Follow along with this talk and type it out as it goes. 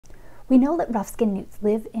We know that rough-skinned newts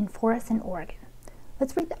live in forests in Oregon.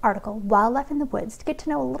 Let's read the article Wildlife in the Woods to get to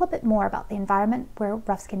know a little bit more about the environment where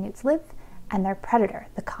rough-skinned newts live and their predator,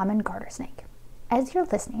 the common garter snake. As you're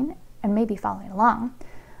listening, and maybe following along,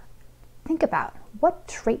 think about what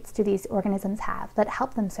traits do these organisms have that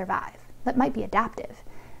help them survive, that might be adaptive,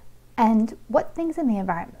 and what things in the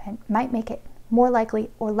environment might make it more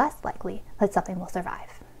likely or less likely that something will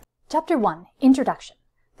survive. Chapter 1, Introduction.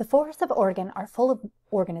 The forests of Oregon are full of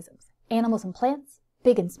organisms, animals and plants,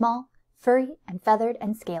 big and small, furry and feathered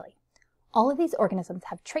and scaly. All of these organisms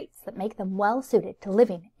have traits that make them well suited to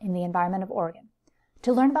living in the environment of Oregon.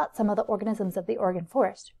 To learn about some of the organisms of the Oregon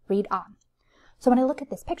forest, read on. So when I look at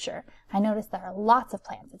this picture, I notice there are lots of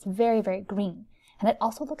plants. It's very, very green, and it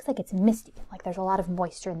also looks like it's misty, like there's a lot of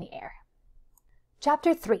moisture in the air.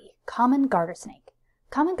 Chapter 3, Common Garter Snake.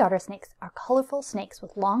 Common garter snakes are colorful snakes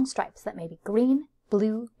with long stripes that may be green,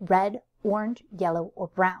 blue, red, orange, yellow, or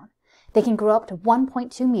brown. They can grow up to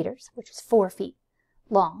 1.2 meters, which is 4 feet,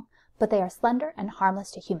 long, but they are slender and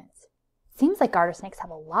harmless to humans. Seems like garter snakes have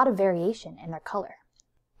a lot of variation in their color.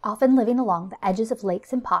 Often living along the edges of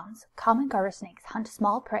lakes and ponds, common garter snakes hunt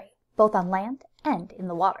small prey, both on land and in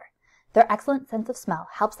the water. Their excellent sense of smell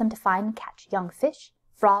helps them to find and catch young fish,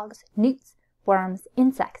 frogs, newts, worms,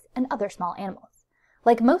 insects, and other small animals.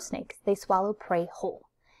 Like most snakes, they swallow prey whole.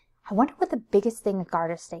 I wonder what the biggest thing a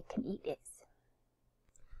garter snake can eat is.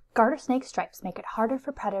 Garter snake stripes make it harder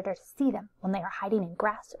for predators to see them when they are hiding in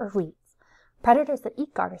grass or reeds. Predators that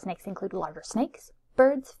eat garter snakes include larger snakes,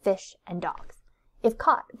 birds, fish, and dogs. If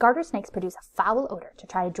caught, garter snakes produce a foul odor to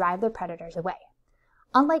try to drive their predators away.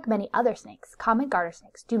 Unlike many other snakes, common garter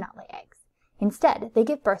snakes do not lay eggs. Instead, they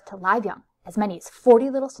give birth to live young, as many as 40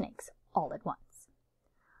 little snakes, all at once.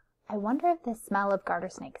 I wonder if the smell of garter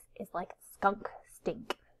snakes is like skunk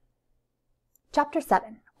stink. Chapter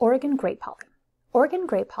 7, Oregon Grape Holly. Oregon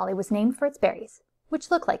grape holly was named for its berries,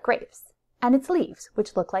 which look like grapes, and its leaves,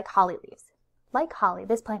 which look like holly leaves. Like holly,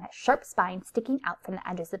 this plant has sharp spines sticking out from the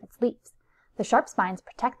edges of its leaves. The sharp spines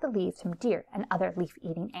protect the leaves from deer and other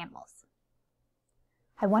leaf-eating animals.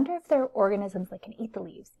 I wonder if there are organisms that can eat the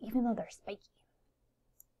leaves, even though they're spiky.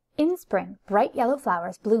 In spring, bright yellow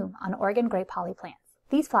flowers bloom on Oregon grape holly plants.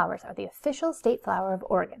 These flowers are the official state flower of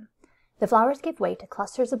Oregon. The flowers give way to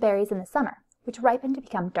clusters of berries in the summer, which ripen to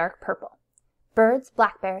become dark purple. Birds,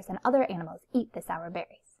 black bears, and other animals eat the sour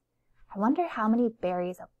berries. I wonder how many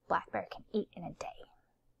berries a black bear can eat in a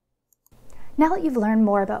day. Now that you've learned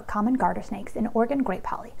more about common garter snakes and Oregon grape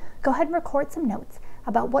holly, go ahead and record some notes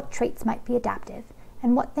about what traits might be adaptive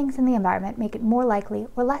and what things in the environment make it more likely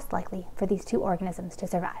or less likely for these two organisms to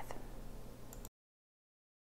survive.